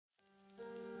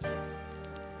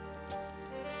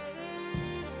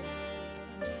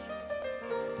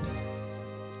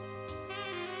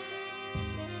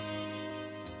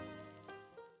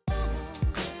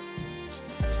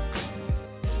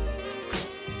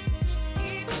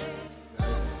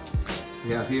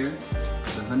We have here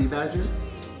the honey badger.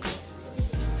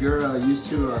 If you're used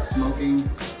to smoking,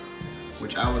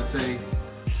 which I would say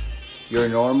you're a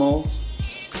normal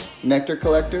nectar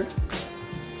collector,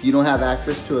 you don't have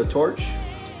access to a torch,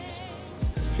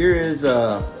 here is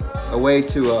a way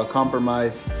to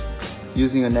compromise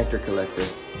using a nectar collector.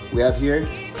 We have here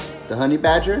the honey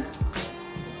badger.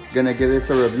 Gonna give this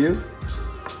a review.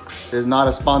 This is not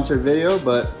a sponsored video,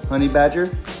 but honey badger,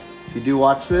 if you do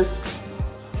watch this,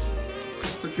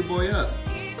 hook your boy up.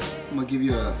 I'm gonna give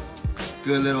you a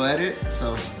good little edit,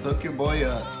 so hook your boy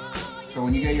up. So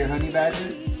when you get your honey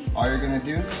badger, all you're gonna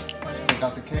do is take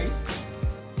out the case.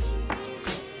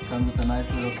 Comes with a nice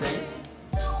little case.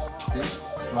 See,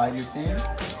 slide your thing.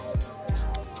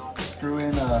 Screw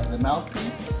in the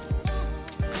mouthpiece.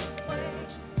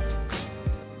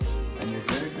 And you're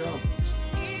good to go.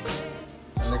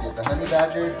 And look at the honey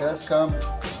badger does come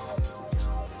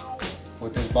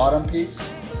with this bottom piece.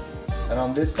 And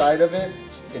on this side of it,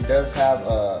 it does have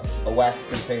a wax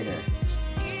container.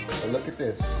 So look at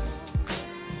this.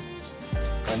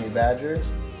 Honey badger.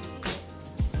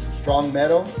 Strong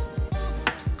metal.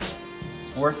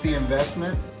 It's worth the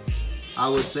investment, I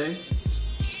would say.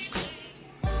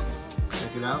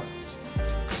 Check it out.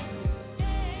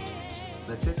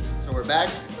 That's it. So we're back.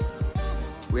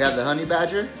 We have the honey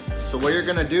badger. So what you're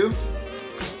gonna do,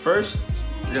 first,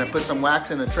 you're gonna put some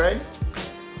wax in a tray.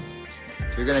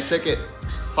 You're gonna click it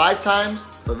 5 times,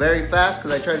 but very fast,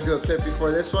 because I tried to do a clip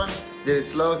before this one. Did it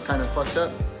slow, kind of fucked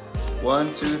up.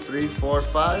 1, 2, 3, 4,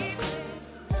 5.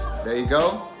 There you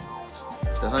go.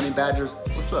 The honey badgers,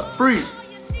 what's up? Freeze!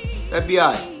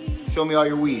 FBI, show me all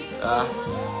your weed.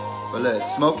 But look,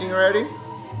 it's smoking already.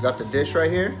 Got the dish right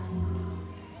here.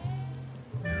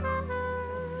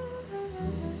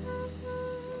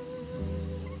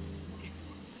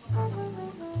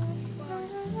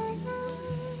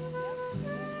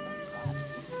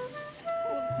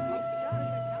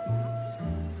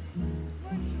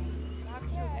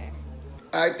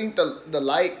 I think the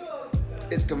light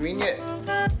is convenient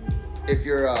if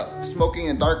you're smoking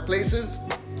in dark places.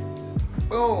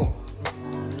 Boom!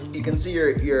 You can see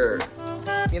your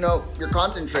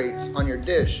concentrates on your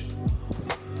dish.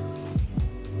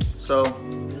 So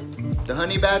the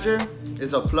honey badger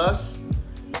is a plus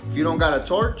if you don't got a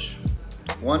torch.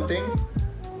 One thing.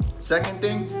 Second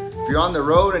thing, if you're on the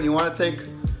road and you want to take,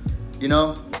 you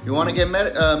want to get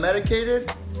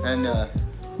medicated and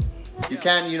you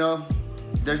can't,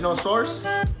 there's no source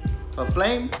of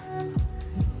flame,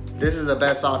 this is the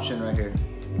best option right here.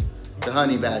 The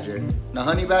honey badger. Now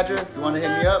honey badger, if you want to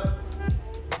hit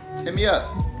me up.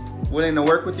 Willing to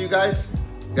work with you guys.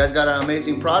 You guys got an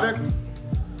amazing product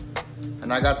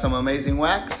and I got some amazing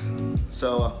wax.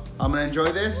 So I'm gonna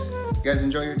enjoy this. You guys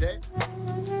enjoy your day.